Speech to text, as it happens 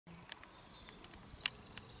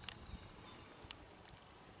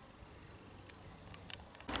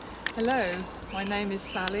Hello, my name is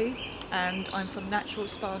Sally and I'm from Natural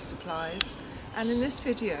Spa Supplies, and in this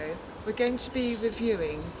video we're going to be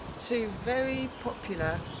reviewing two very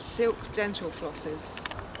popular silk dental flosses.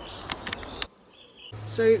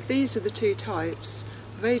 So these are the two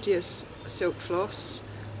types: Radius Silk Floss,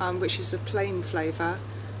 which is a plain flavour,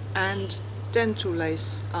 and Dental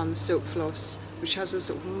Lace Silk Floss, which has a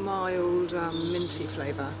sort of mild minty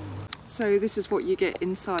flavour. So this is what you get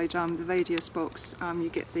inside the Radius box. You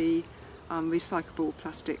get the recyclable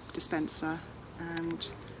plastic dispenser,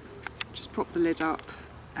 and just pop the lid up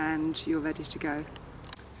and you're ready to go.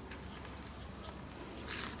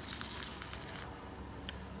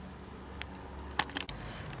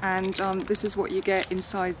 And this is what you get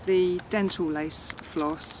inside the Dental Lace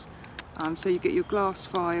Floss. So you get your glass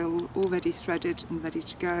vial already threaded and ready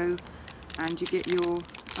to go, and you get your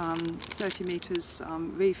 30 metres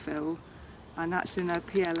refill, and that's in a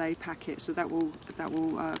PLA packet, so that will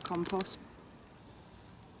compost.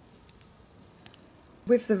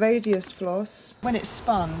 With the Radius floss, when it's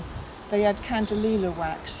spun, they add candelilla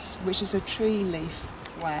wax, which is a tree leaf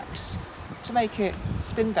wax, to make it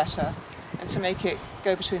spin better and to make it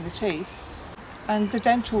go between the teeth. And the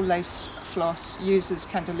Dental Lace floss uses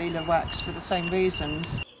candelilla wax for the same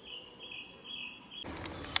reasons.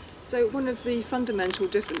 So one of the fundamental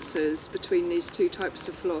differences between these two types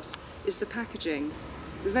of floss is the packaging.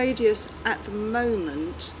 The Radius at the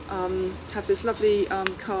moment have this lovely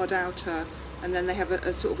card outer, and then they have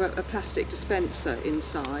a sort of a plastic dispenser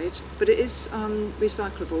inside, but it is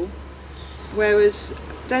recyclable. Whereas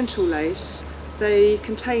Dental Lace, they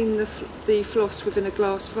contain the floss within a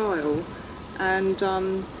glass vial, and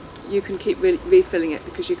you can keep refilling it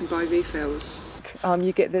because you can buy refills.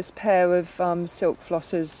 You get this pair of silk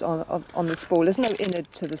flosses on the spool. There's no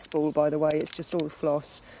innard to the spool, by the way, it's just all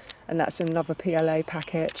floss, and that's another PLA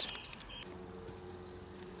packet.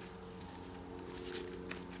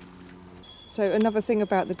 So another thing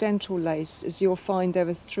about the Dental Lace is you'll find there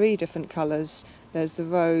are three different colours. There's the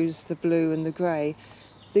rose, the blue and the grey.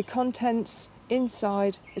 The contents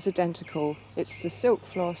inside is identical. It's the silk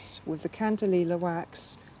floss with the candelilla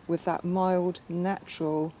wax with that mild,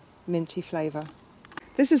 natural, minty flavour.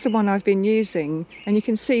 This is the one I've been using, and you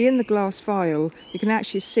can see in the glass vial, you can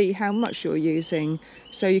actually see how much you're using.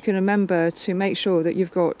 So you can remember to make sure that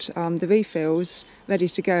you've got the refills ready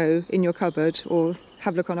to go in your cupboard, or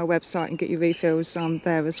have a look on our website and get your refills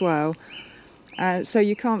there as well. So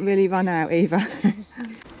you can't really run out either.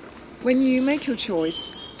 When you make your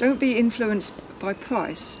choice, don't be influenced by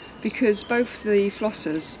price, because both the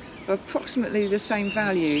flossers are approximately the same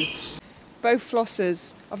value. Both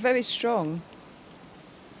flossers are very strong.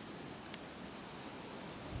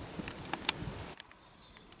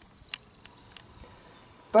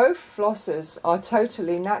 Both flossers are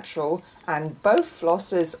totally natural, and both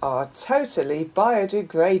flossers are totally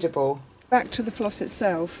biodegradable. Back to the floss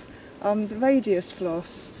itself, the Radius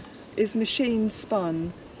floss is machine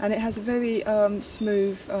spun, and it has a very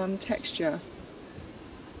smooth texture.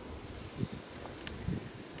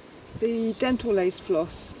 The Dental Lace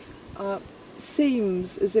floss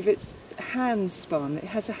seems as if it's hand spun. It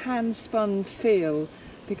has a hand spun feel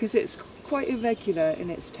because it's quite irregular in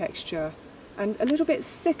its texture, and a little bit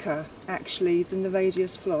thicker actually than the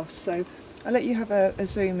Radius floss. So I'll let you have a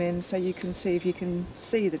zoom in so you can see if you can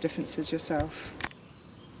see the differences yourself.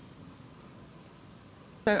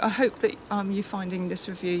 So I hope that you're finding this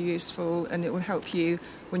review useful, and it will help you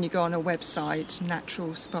when you go on our website,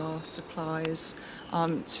 Natural Spa Supplies,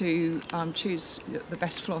 to choose the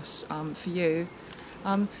best floss for you.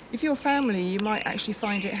 If you're family, you might actually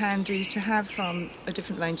find it handy to have a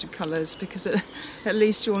different range of colours, because at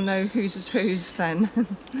least you'll know whose is whose then.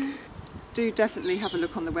 Do definitely have a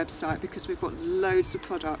look on the website, because we've got loads of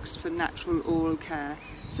products for natural oral care.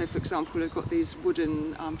 So for example, we've got these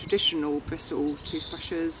wooden traditional bristle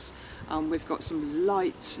toothbrushes, we've got some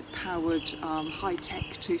light powered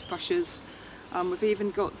high-tech toothbrushes, we've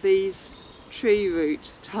even got these tree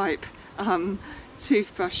root type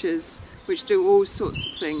toothbrushes which do all sorts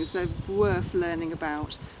of things. They're worth learning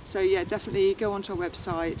about. So yeah, definitely go onto our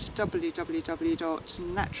website,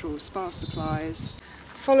 www.naturalspasupplies.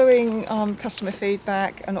 Following customer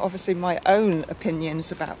feedback and obviously my own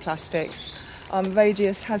opinions about plastics,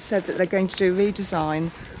 Radius has said that they're going to do a redesign,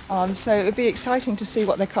 so it would be exciting to see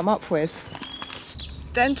what they come up with.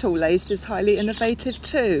 Dental Lace is highly innovative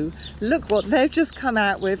too. Look what they've just come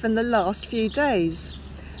out with in the last few days.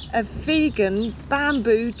 A vegan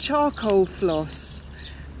bamboo charcoal floss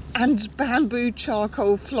and bamboo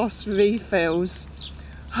charcoal floss refills.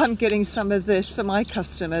 I'm getting some of this for my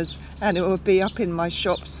customers, and it will be up in my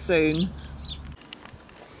shop soon.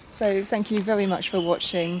 So thank you very much for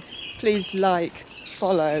watching, please like,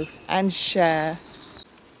 follow and share.